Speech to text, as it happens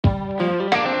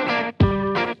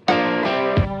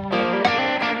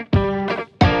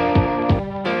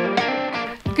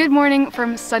Good morning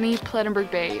from sunny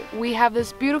Plettenberg Bay. We have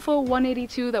this beautiful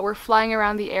 182 that we're flying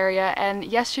around the area, and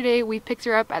yesterday we picked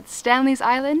her up at Stanley's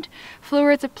Island, flew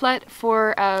her to Plet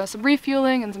for some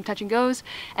refueling and some touch and goes,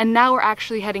 and now we're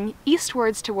actually heading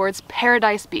eastwards towards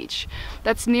Paradise Beach.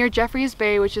 That's near Jeffreys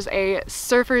Bay, which is a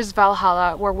surfer's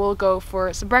Valhalla, where we'll go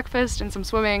for some breakfast and some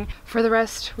swimming. For the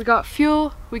rest, we got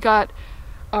fuel, we got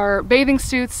our bathing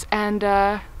suits, and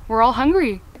we're all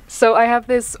hungry. So I have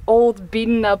this old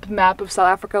beaten up map of South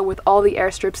Africa with all the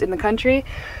airstrips in the country.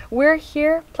 We're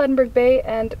here, Plettenberg Bay,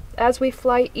 and as we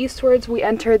fly eastwards we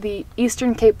enter the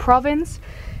Eastern Cape Province,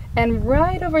 and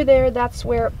right over there that's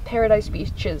where Paradise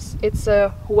Beach is. It's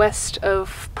west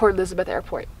of Port Elizabeth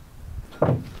Airport.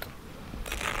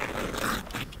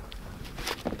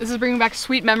 This is bringing back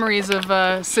sweet memories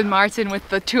of St. Martin with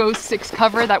the 206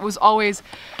 cover. That was always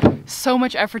so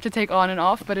much effort to take on and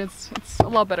off, but it's a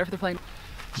lot better for the plane.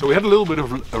 So we had a little bit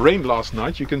of rain last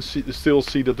night. You can still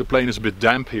see that the plane is a bit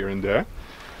damp here and there.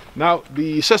 Now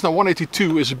the Cessna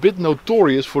 182 is a bit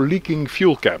notorious for leaking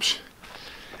fuel caps.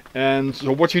 And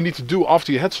so what you need to do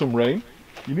after you had some rain,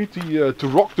 you need to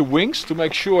rock the wings to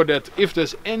make sure that if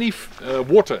there's any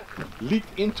water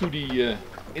leaked into the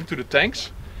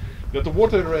tanks, that the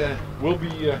water will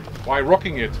be, by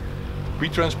rocking it, be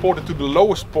transported to the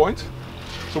lowest point.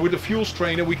 So with a fuel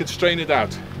strainer we can strain it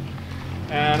out.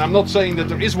 And I'm not saying that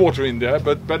there is water in there,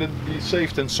 but better be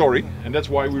safe than sorry. And that's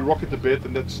why we rock it a bit,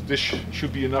 and this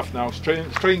should be enough now.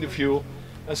 Strain the fuel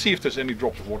and see if there's any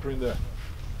drops of water in there.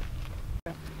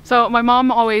 So my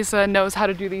mom always knows how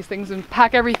to do these things and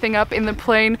pack everything up in the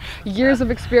plane. Years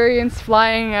of experience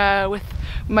flying with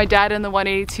my dad in the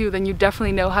 182, then you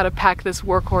definitely know how to pack this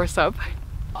workhorse up.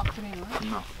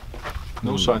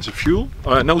 No signs of fuel.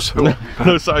 No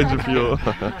signs of fuel.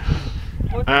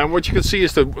 And what you can see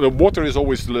is that the water is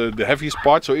always the heaviest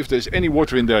part, so if there's any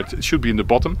water in there, it should be in the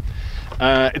bottom.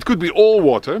 It could be all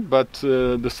water, but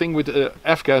the thing with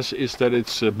F-gas is that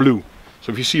it's blue.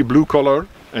 So if you see a blue color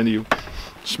and you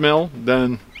smell,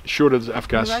 then sure that it's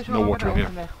F-gas, no water in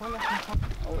here.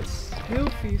 Oh, it's heel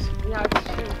vies. Ja, het is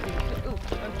heel vies.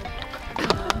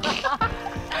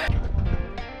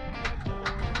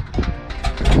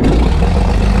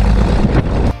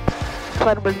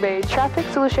 Plettenberg Bay traffic,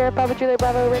 Zulu Sierra Papa Juliet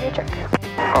Bravo, radio check.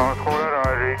 Quarter,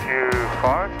 I read you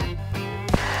 5.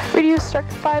 Radio start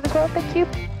 5 as well, thank you.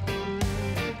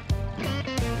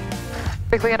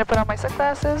 Quickly gonna put on my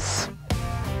sunglasses.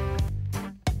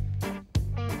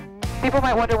 People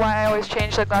might wonder why I always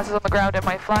change the glasses on the ground and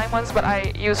my flying ones, but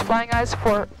I use flying eyes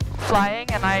for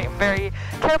flying, and I'm very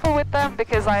careful with them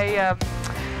because I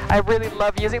really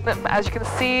love using them. As you can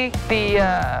see, the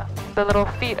little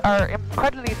feet are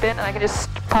incredibly thin, and I can just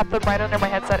pop them right under my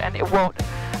headset and it won't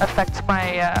affect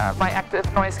my my active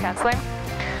noise cancelling.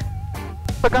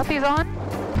 But got these on.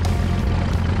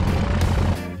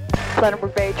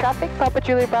 Plettenberg Bay traffic, Papa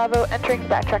Juliet Bravo, entering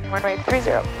backtracking runway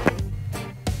 30.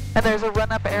 And there's a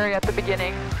run-up area at the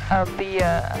beginning of the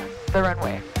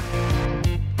runway.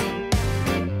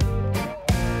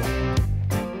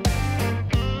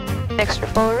 Extra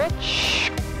full rich,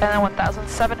 and then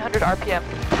 1,700 RPM.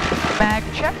 Mag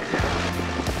check.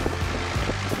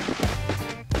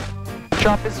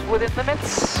 Drop is within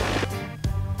limits.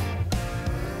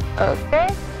 Okay.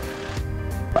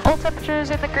 All temperatures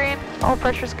in the green, all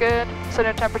pressure's good,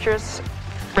 center temperature's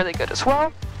really good as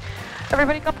well.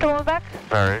 Everybody comfortable in the back?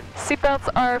 Very. Seatbelts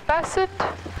are fastened,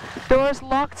 doors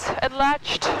locked and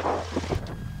latched,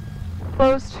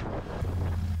 closed.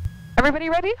 Everybody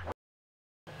ready?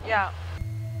 Yeah.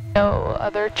 No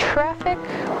other traffic.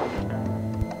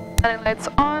 Landing lights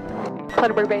on.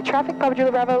 Plettenberg Bay traffic, Papa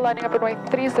Juliet Bravo, lining up runway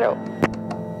 30.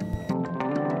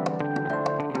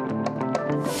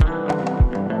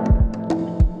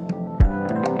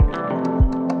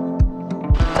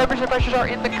 Temperature pressures are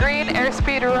in the green,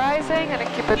 airspeed rising, and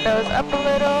keep the nose up a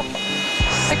little.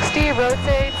 60,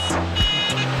 rotates.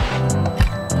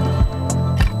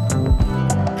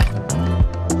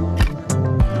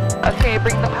 Okay,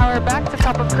 bring the power back to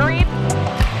top of green.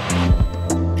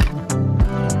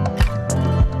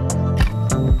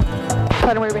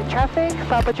 Plettenberg Bay traffic,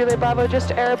 Papa Juliet Bravo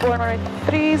just airborne runway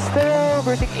 30,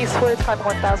 routing eastwards, climbing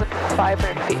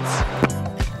 1,500 feet.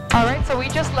 Alright, so we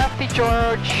just left the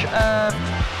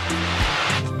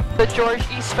George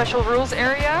East Special Rules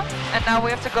area, and now we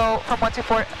have to go from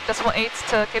 124.8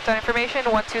 to Cape Town information,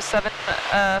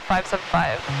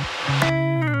 127.575.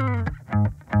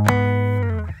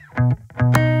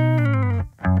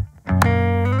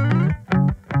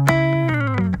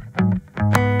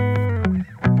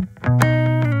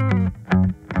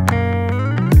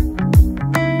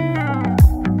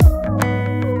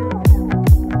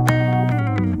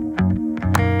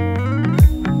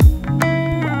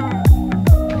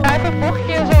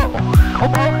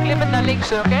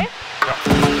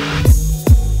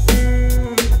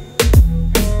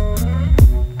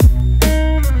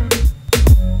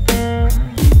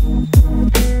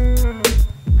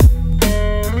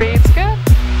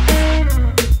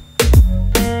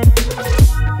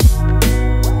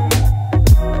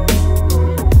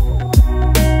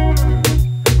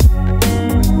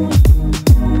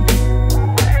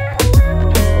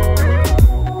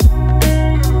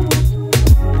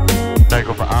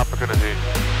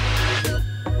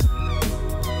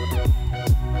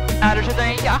 Nou, er zit er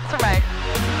eentje achter mij.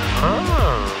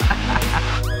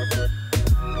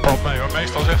 Valt mee hoor,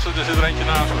 meestal zegt ze er zit er eentje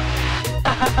naast me.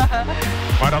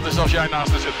 Maar dat is als jij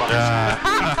naast haar zit, Max. Ja.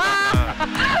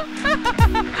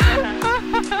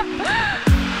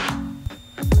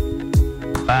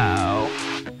 Wow.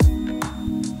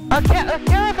 A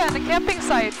caravan, a camping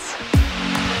site.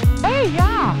 Hey,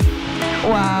 yeah.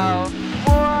 Wow.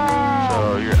 Wow.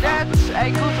 So you're That's a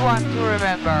good one to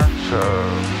remember. so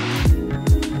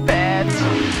Bad.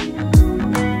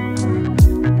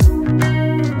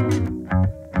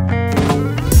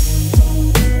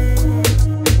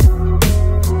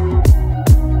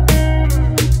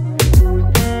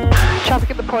 Traffic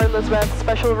in the Port Elizabeth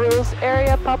Special Rules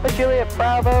area, Papa Juliet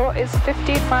Bravo is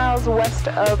 15 miles west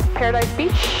of Paradise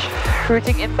Beach,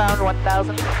 routing inbound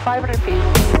 1,500 feet.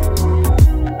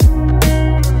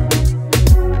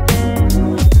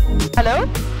 Hello?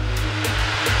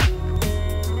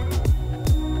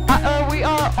 We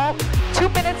are all 2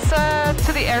 minutes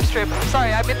to the airstrip.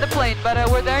 Sorry, I'm in the plane, but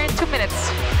we're there in 2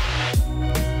 minutes.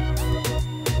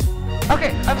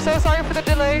 Okay, I'm so sorry for the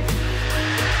delay.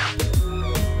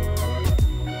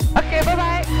 Okay,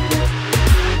 bye-bye.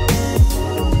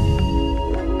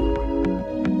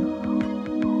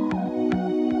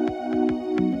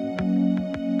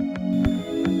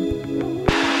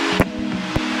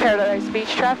 Paradise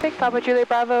Beach traffic, Papa Juliet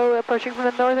Bravo approaching from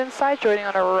the northern side, joining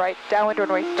on a right, downwind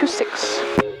runway 26.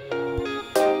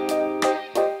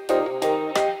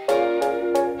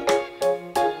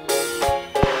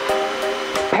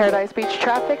 Paradise Beach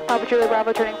traffic, Papa Juliet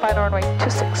Bravo turning final runway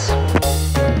 26.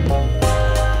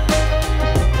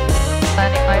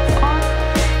 Landing lights on.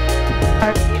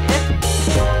 RV in.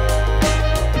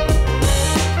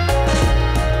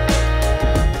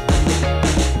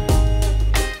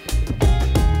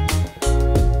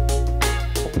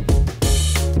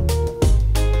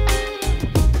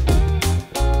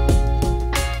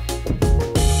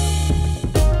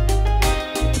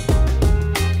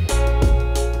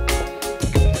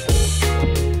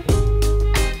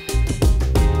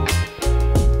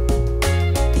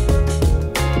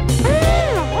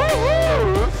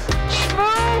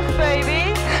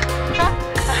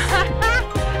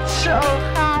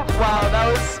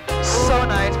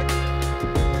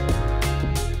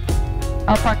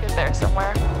 I'll park it there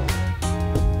somewhere.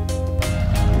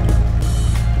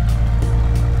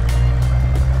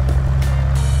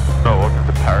 no, welcome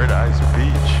to Paradise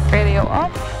Beach. Radio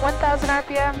off, 1000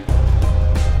 RPM.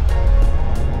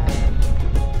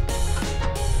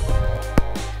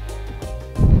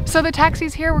 So the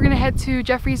taxi's here. We're gonna head to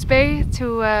Jeffreys Bay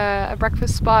to a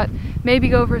breakfast spot, maybe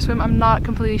go for a swim. I'm not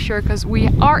completely sure because we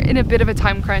are in a bit of a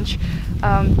time crunch,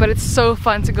 but it's so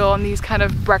fun to go on these kind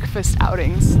of breakfast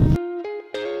outings.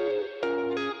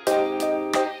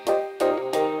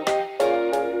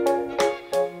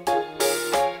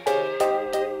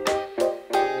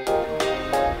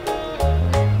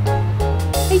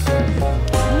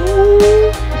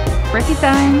 Breakfast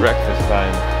time. Breakfast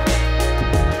time.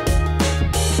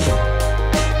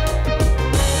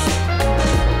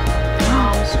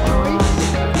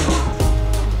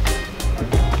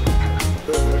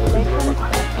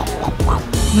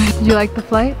 Did you like the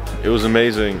flight? It was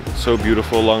amazing. So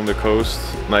beautiful along the coast,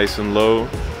 nice and low,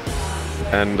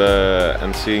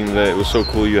 and seeing that it was so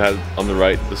cool. You had on the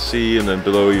right the sea, and then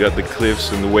below you had the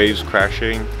cliffs and the waves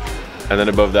crashing, and then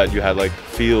above that you had like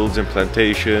fields and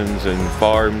plantations and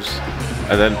farms,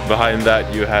 and then behind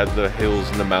that you had the hills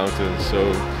and the mountains.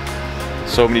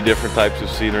 So many different types of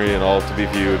scenery and all to be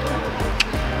viewed.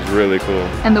 It was really cool.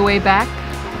 And the way back?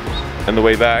 And the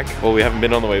way back, well, we haven't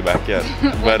been on the way back yet,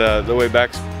 but the way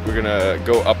back we're gonna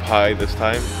go up high this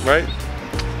time, right?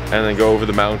 And then go over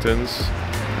the mountains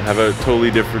and have a totally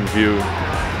different view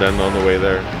than on the way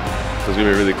there. So it's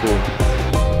gonna be really cool.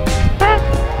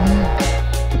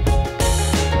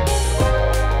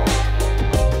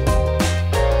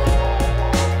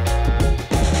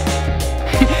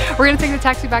 We're gonna take the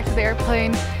taxi back to the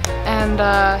airplane and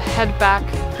head back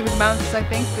through the mountains, I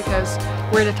think, because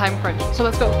we're in a time crunch. So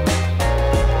let's go.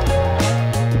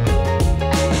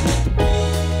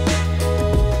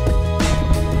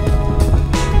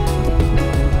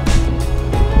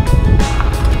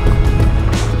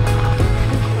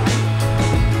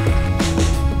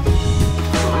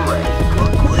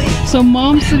 So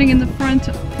Mom's sitting in the front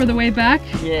for the way back.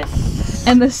 Yes.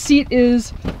 And the seat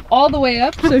is all the way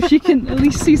up so she can at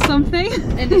least see something.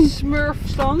 And the Smurf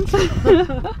songs.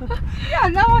 Yeah,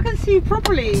 now I can see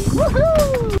properly.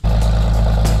 Woohoo!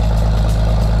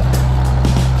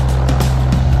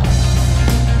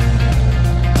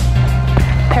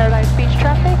 Paradise Beach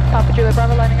traffic, Papa Juliet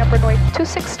Bravo lining up runway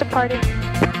 26 departing.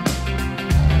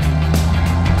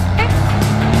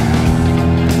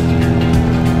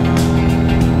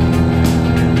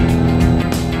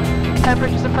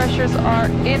 pressures are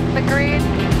in the green.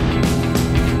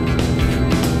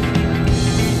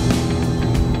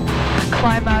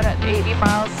 Climb out at 80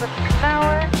 miles an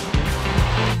hour.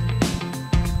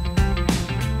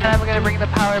 And I'm going to bring the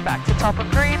power back to top of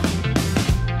green.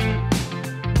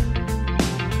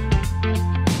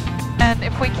 And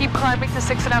if we keep climbing to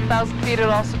 6,500 feet,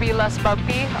 it'll also be less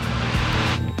bumpy.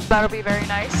 That'll be very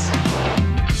nice.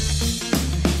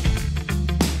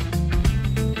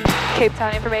 Cape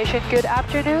Town information, good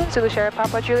afternoon. Zulu Sierra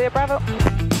Papa Juliet Bravo.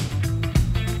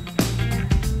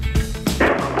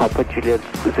 Papa Juliet,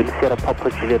 Zulu Sierra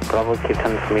Papa Juliet Bravo, Cape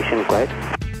Town information, go ahead.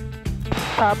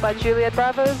 Papa Juliet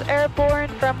Bravo is airborne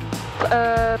from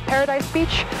Paradise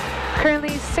Beach.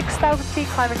 Currently 6,000 feet,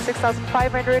 climbing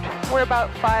 6,500. We're about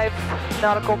 5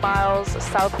 nautical miles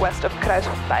southwest of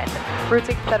Kruisweg,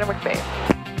 routing Plettenberg Bay.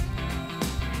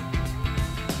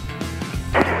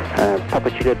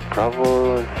 Papa Juliet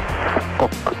Bravo,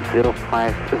 Book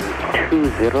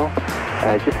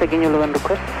 0520. Just again your low end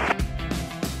request.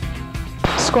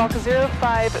 Squawk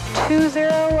 0520,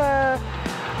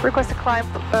 request to climb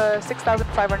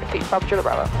 6,500 feet, Papa Juliet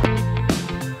Bravo.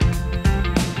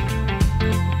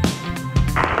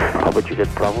 Papa Juliet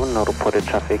Bravo, no reported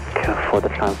traffic for the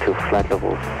climb to flight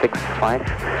level 65.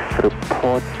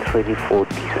 Report ready for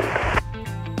descent.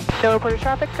 No reported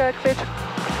traffic, cleared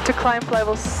to climb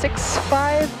level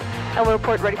 65, and we'll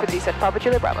report ready for the descent, Papa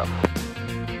Juliet Bravo.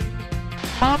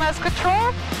 Mom has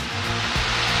control?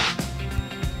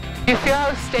 You feel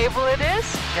how stable it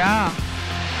is? Yeah.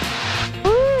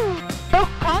 Woo! So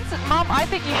constant. Mom, I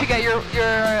think you should get your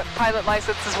pilot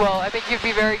license as well. I think you'd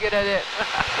be very good at it.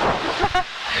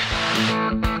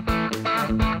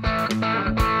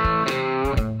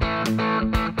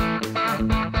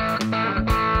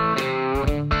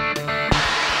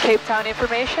 Cape Town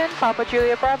information, Papa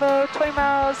Juliet Bravo, 20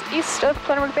 miles east of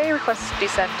Plettenberg Bay, request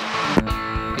descent.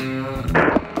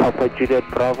 Papa Juliet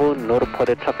Bravo, no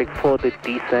reported traffic for the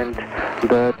descent.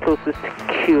 The closest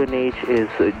QNH is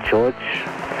George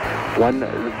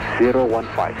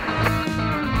 1015.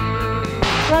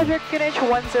 Roger, QNH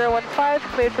 1015,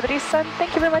 cleared for the descent.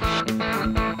 Thank you very much.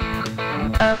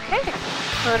 Okay,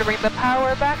 I'm going to bring the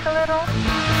power back a little.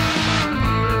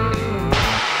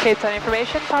 Cape Town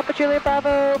information, Papa Juliet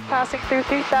Bravo, passing through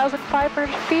 3,500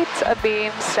 feet,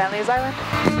 abeam Stanley's Island.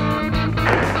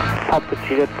 Papa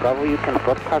Juliet Bravo, you can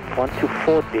broadcast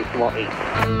 124.8.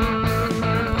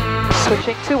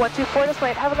 Switching to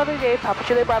 124.8. Have a lovely day, Papa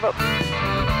Juliet Bravo.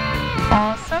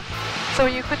 Awesome. So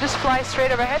you could just fly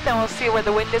straight overhead, then we'll see where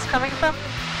the wind is coming from.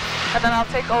 And then I'll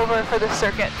take over for the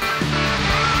circuit.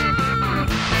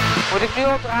 Moet ik nu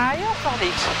al draaien of nog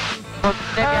niet? Want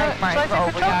neem jij het maar even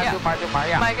over. Ja, doe maar,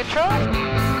 ja. My control.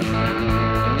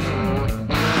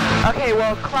 Okay,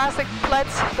 well, classic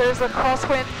Plets. There's a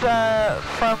crosswind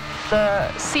from the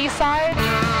seaside.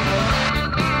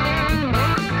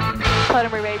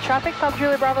 Plettenberg Bay traffic. Papa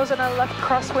Juliet Bravo's on a left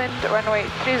crosswind, runway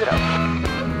 30.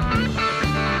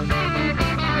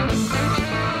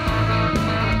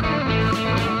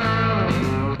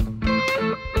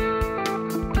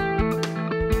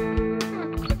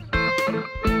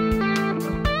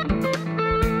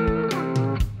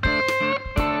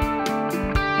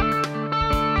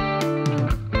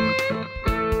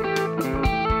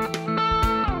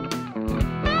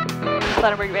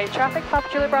 Plettenberg Bay traffic, Papa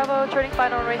Juliet Bravo, turning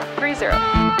final runway 30.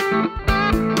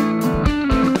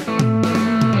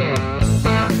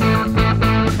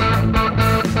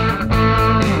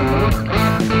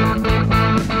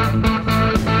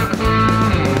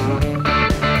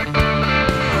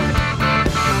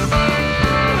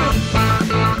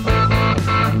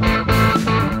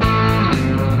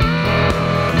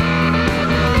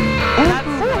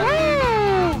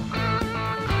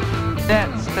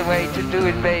 That's the way to do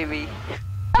it, baby.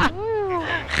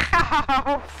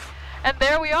 And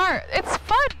there we are. It's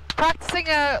fun practicing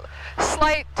a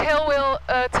slight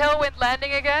tailwind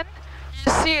landing again.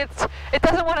 You see, it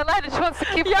doesn't want to land. It just wants to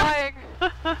keep flying.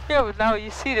 Yeah, but now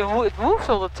you see it moves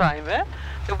all the time, eh?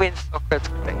 The windstock, that's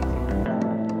crazy.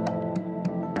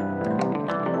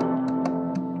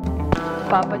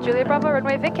 Papa Juliet Bravo,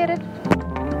 runway vacated.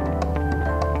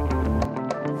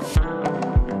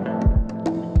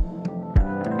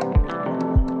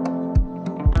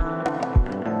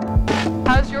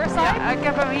 How's your side? Ja, ik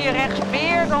heb hem hier rechts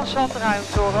meer dan zat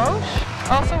ruimte hoor, Roos.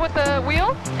 Also with the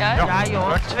wheel? Ja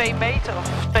joh, 2 meter of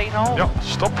 2,5. Ja,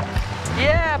 stop.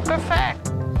 Yeah,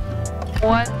 perfect.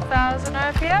 1,000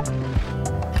 RPM.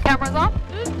 Cameras on.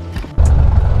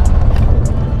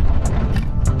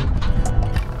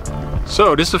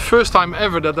 So this is the first time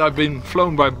ever that I've been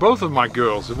flown by both of my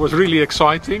girls. It was really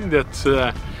exciting that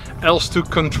else to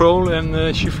control,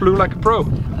 and she flew like a pro.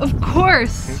 Of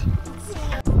course.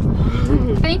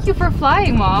 Thank you for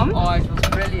flying, Mom. Oh, it was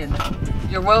brilliant.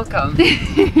 You're welcome.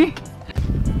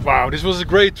 Wow, this was a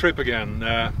great trip again.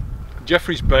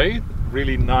 Jeffreys Bay,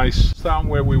 really nice town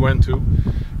where we went to.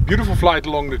 Beautiful flight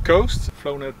along the coast,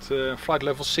 flown at flight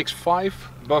level 6.5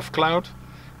 above cloud.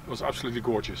 It was absolutely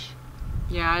gorgeous.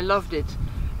 Yeah, I loved it.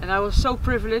 And I was so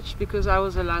privileged because I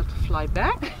was allowed to fly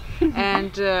back.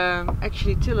 And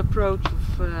actually till approach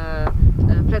of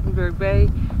Plettenberg Bay.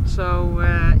 So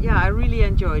yeah, I really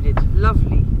enjoyed it.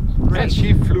 Lovely. Great. And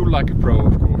she flew like a pro,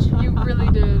 of course. You really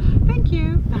did. Thank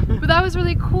you. But that was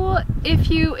really cool.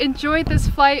 If you enjoyed this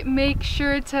flight, make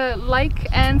sure to like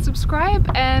and subscribe,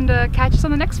 and catch us on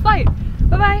the next flight.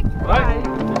 Bye-bye. Bye.